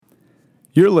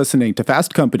You're listening to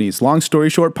Fast Company's Long Story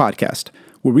Short podcast,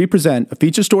 where we present a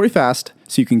feature story fast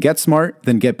so you can get smart,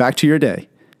 then get back to your day.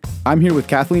 I'm here with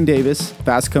Kathleen Davis,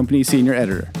 Fast Company Senior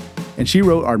Editor, and she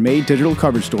wrote our May digital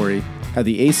cover story, How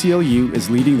the ACLU is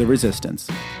Leading the Resistance.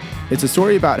 It's a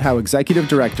story about how Executive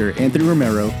Director Anthony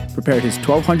Romero prepared his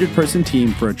 1,200-person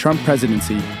team for a Trump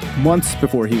presidency months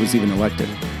before he was even elected.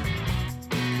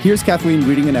 Here's Kathleen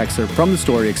reading an excerpt from the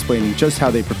story explaining just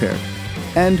how they prepared.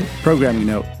 And, programming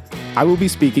note, I will be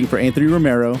speaking for Anthony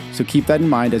Romero, so keep that in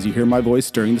mind as you hear my voice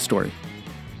during the story.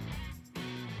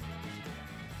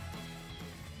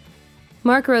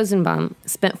 Mark Rosenbaum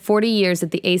spent 40 years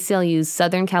at the ACLU's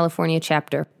Southern California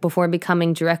chapter before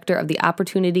becoming director of the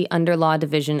Opportunity Under Law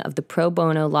Division of the pro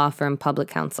bono law firm Public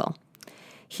Counsel.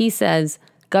 He says,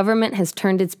 government has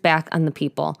turned its back on the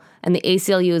people, and the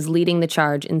ACLU is leading the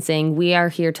charge in saying, we are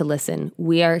here to listen.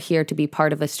 We are here to be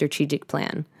part of a strategic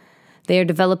plan. They are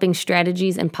developing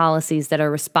strategies and policies that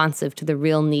are responsive to the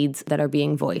real needs that are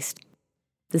being voiced.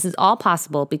 This is all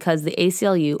possible because the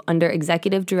ACLU, under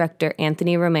Executive Director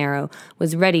Anthony Romero,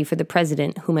 was ready for the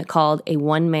president whom it called a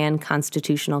one-man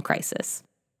constitutional crisis.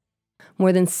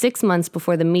 More than 6 months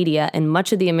before the media and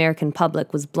much of the American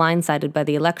public was blindsided by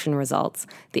the election results,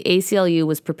 the ACLU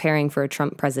was preparing for a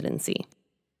Trump presidency.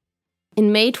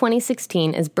 In May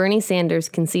 2016, as Bernie Sanders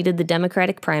conceded the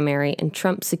Democratic primary and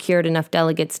Trump secured enough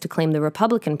delegates to claim the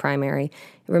Republican primary,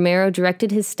 Romero directed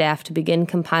his staff to begin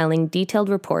compiling detailed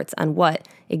reports on what,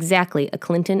 exactly, a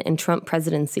Clinton and Trump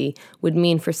presidency would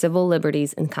mean for civil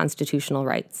liberties and constitutional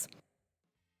rights.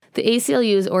 The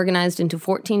ACLU is organized into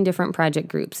 14 different project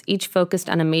groups, each focused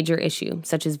on a major issue,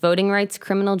 such as voting rights,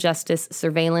 criminal justice,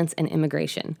 surveillance, and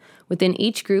immigration. Within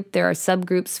each group, there are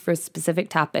subgroups for specific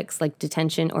topics, like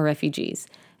detention or refugees.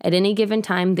 At any given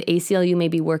time, the ACLU may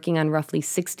be working on roughly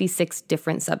 66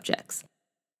 different subjects.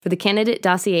 For the candidate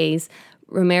dossiers,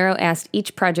 Romero asked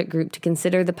each project group to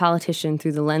consider the politician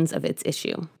through the lens of its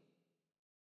issue.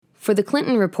 For the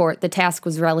Clinton report, the task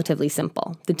was relatively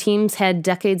simple. The teams had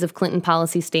decades of Clinton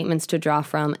policy statements to draw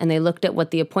from, and they looked at what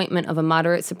the appointment of a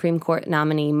moderate Supreme Court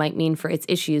nominee might mean for its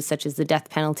issues such as the death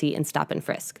penalty and stop and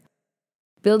frisk.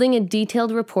 Building a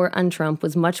detailed report on Trump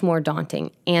was much more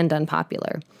daunting and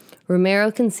unpopular.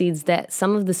 Romero concedes that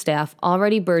some of the staff,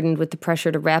 already burdened with the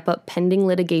pressure to wrap up pending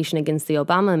litigation against the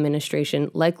Obama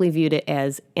administration, likely viewed it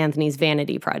as Anthony's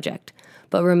vanity project.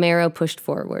 But Romero pushed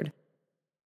forward.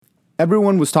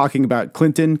 Everyone was talking about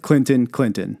Clinton, Clinton,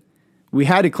 Clinton. We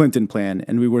had a Clinton plan,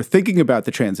 and we were thinking about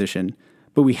the transition,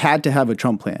 but we had to have a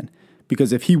Trump plan,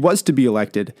 because if he was to be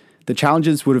elected, the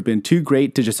challenges would have been too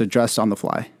great to just adjust on the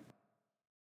fly.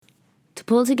 To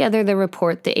pull together the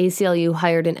report, the ACLU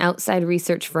hired an outside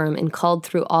research firm and called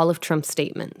through all of Trump's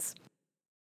statements.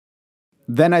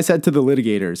 Then I said to the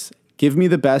litigators, give me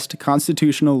the best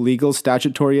constitutional legal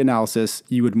statutory analysis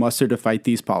you would muster to fight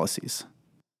these policies.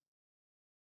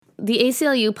 The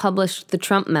ACLU published the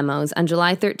Trump memos on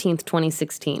July 13,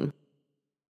 2016.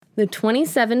 The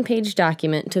 27-page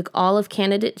document took all of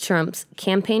candidate Trump's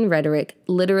campaign rhetoric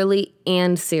literally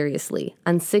and seriously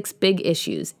on 6 big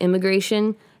issues: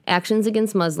 immigration, actions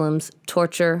against Muslims,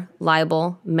 torture,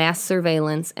 libel, mass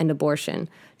surveillance, and abortion,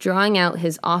 drawing out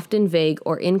his often vague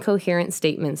or incoherent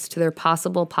statements to their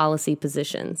possible policy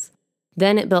positions.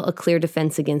 Then it built a clear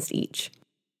defense against each.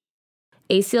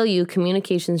 ACLU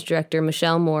Communications Director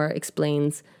Michelle Moore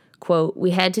explains, quote,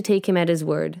 we had to take him at his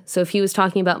word. So if he was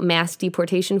talking about mass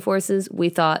deportation forces, we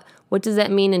thought, what does that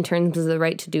mean in terms of the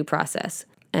right to due process?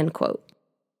 End quote.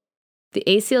 The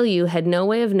ACLU had no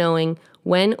way of knowing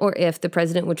when or if the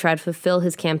president would try to fulfill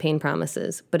his campaign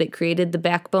promises, but it created the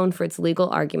backbone for its legal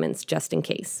arguments just in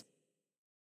case.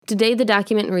 Today, the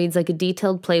document reads like a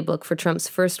detailed playbook for Trump's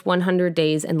first 100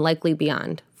 days and likely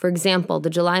beyond. For example, the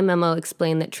July memo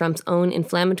explained that Trump's own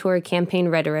inflammatory campaign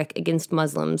rhetoric against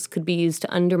Muslims could be used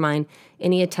to undermine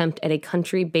any attempt at a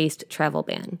country-based travel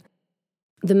ban.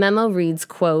 The memo reads,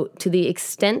 quote, to the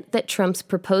extent that Trump's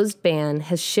proposed ban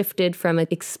has shifted from an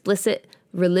explicit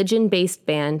religion-based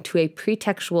ban to a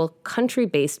pretextual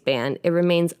country-based ban, it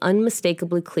remains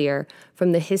unmistakably clear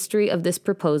from the history of this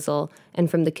proposal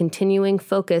and from the continuing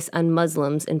focus on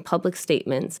Muslims in public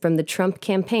statements from the Trump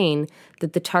campaign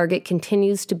that the target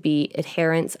continues to be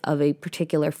adherents of a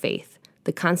particular faith.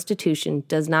 The Constitution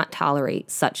does not tolerate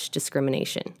such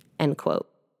discrimination, end quote.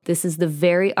 This is the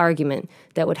very argument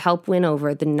that would help win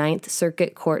over the Ninth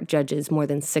Circuit Court judges more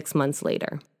than 6 months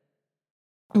later.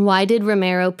 Why did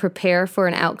Romero prepare for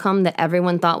an outcome that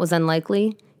everyone thought was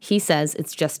unlikely? He says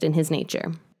it's just in his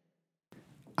nature.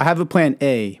 I have a plan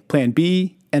A, plan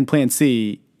B, and plan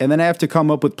C, and then I have to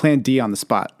come up with plan D on the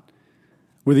spot.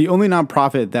 We're the only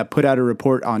nonprofit that put out a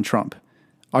report on Trump.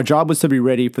 Our job was to be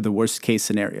ready for the worst case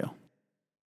scenario.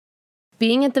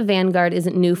 Being at the vanguard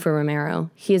isn't new for Romero.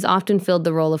 He has often filled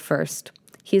the role of first.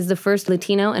 He is the first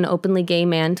Latino and openly gay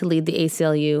man to lead the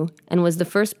ACLU and was the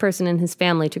first person in his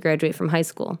family to graduate from high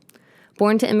school.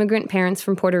 Born to immigrant parents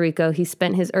from Puerto Rico, he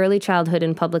spent his early childhood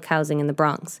in public housing in the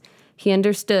Bronx. He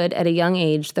understood at a young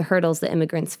age the hurdles that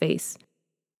immigrants face.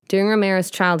 During Romero's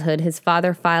childhood, his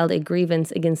father filed a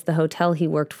grievance against the hotel he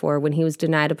worked for when he was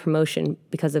denied a promotion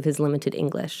because of his limited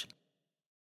English.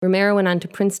 Romero went on to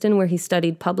Princeton, where he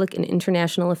studied public and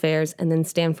international affairs, and then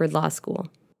Stanford Law School.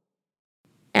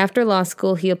 After law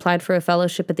school, he applied for a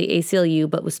fellowship at the ACLU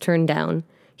but was turned down.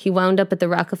 He wound up at the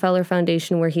Rockefeller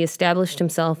Foundation, where he established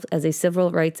himself as a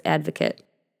civil rights advocate.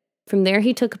 From there,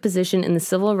 he took a position in the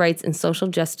Civil Rights and Social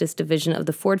Justice Division of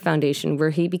the Ford Foundation, where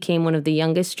he became one of the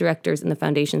youngest directors in the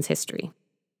foundation's history.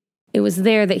 It was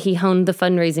there that he honed the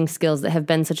fundraising skills that have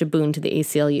been such a boon to the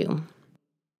ACLU.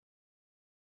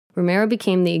 Romero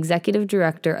became the executive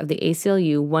director of the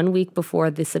ACLU 1 week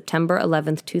before the September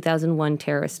 11, 2001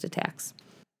 terrorist attacks.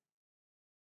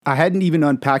 I hadn't even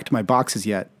unpacked my boxes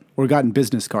yet or gotten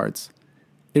business cards.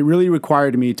 It really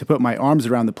required me to put my arms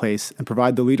around the place and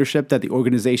provide the leadership that the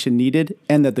organization needed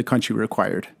and that the country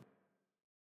required.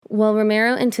 While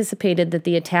Romero anticipated that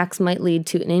the attacks might lead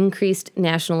to an increased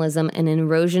nationalism and an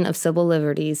erosion of civil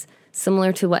liberties,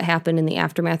 similar to what happened in the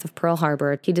aftermath of Pearl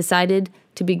Harbor, he decided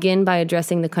to begin by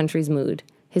addressing the country's mood.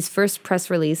 His first press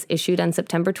release, issued on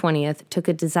September 20th, took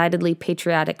a decidedly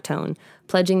patriotic tone,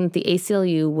 pledging that the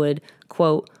ACLU would,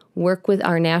 quote, work with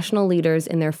our national leaders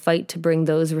in their fight to bring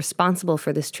those responsible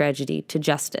for this tragedy to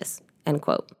justice, end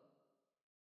quote.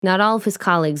 Not all of his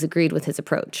colleagues agreed with his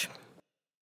approach.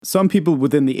 Some people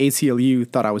within the ACLU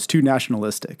thought I was too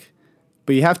nationalistic,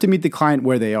 but you have to meet the client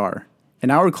where they are.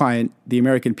 And our client, the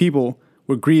American people,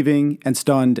 were grieving and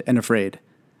stunned and afraid.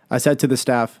 I said to the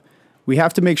staff, we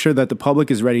have to make sure that the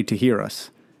public is ready to hear us.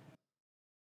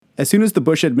 As soon as the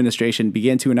Bush administration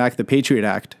began to enact the Patriot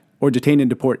Act or detain and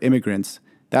deport immigrants,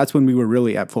 that's when we were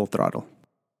really at full throttle.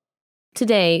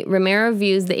 Today, Romero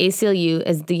views the ACLU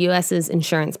as the U.S.'s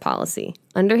insurance policy.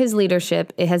 Under his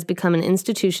leadership, it has become an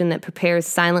institution that prepares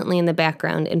silently in the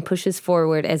background and pushes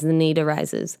forward as the need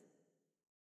arises.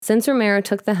 Since Romero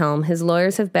took the helm, his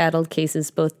lawyers have battled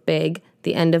cases both big,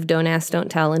 the end of Don't Ask,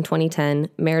 Don't Tell in 2010,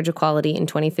 marriage equality in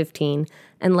 2015,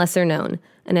 and lesser known,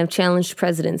 and have challenged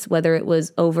presidents, whether it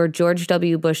was over George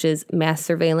W. Bush's mass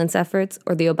surveillance efforts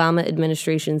or the Obama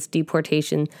administration's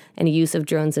deportation and use of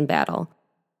drones in battle.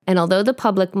 And although the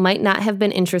public might not have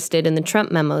been interested in the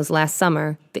Trump memos last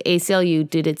summer, the ACLU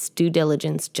did its due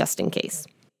diligence just in case.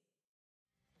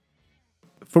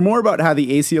 For more about how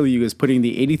the ACLU is putting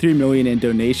the $83 million in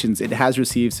donations it has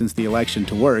received since the election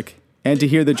to work, and to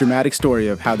hear the dramatic story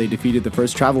of how they defeated the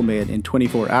first travel ban in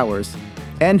 24 hours,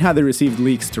 and how they received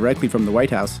leaks directly from the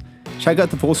White House, check out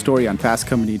the full story on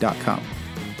fastcompany.com.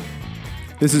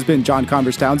 This has been John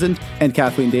Converse Townsend and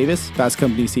Kathleen Davis, Fast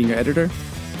Company Senior Editor,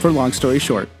 for Long Story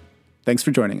Short. Thanks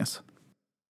for joining us.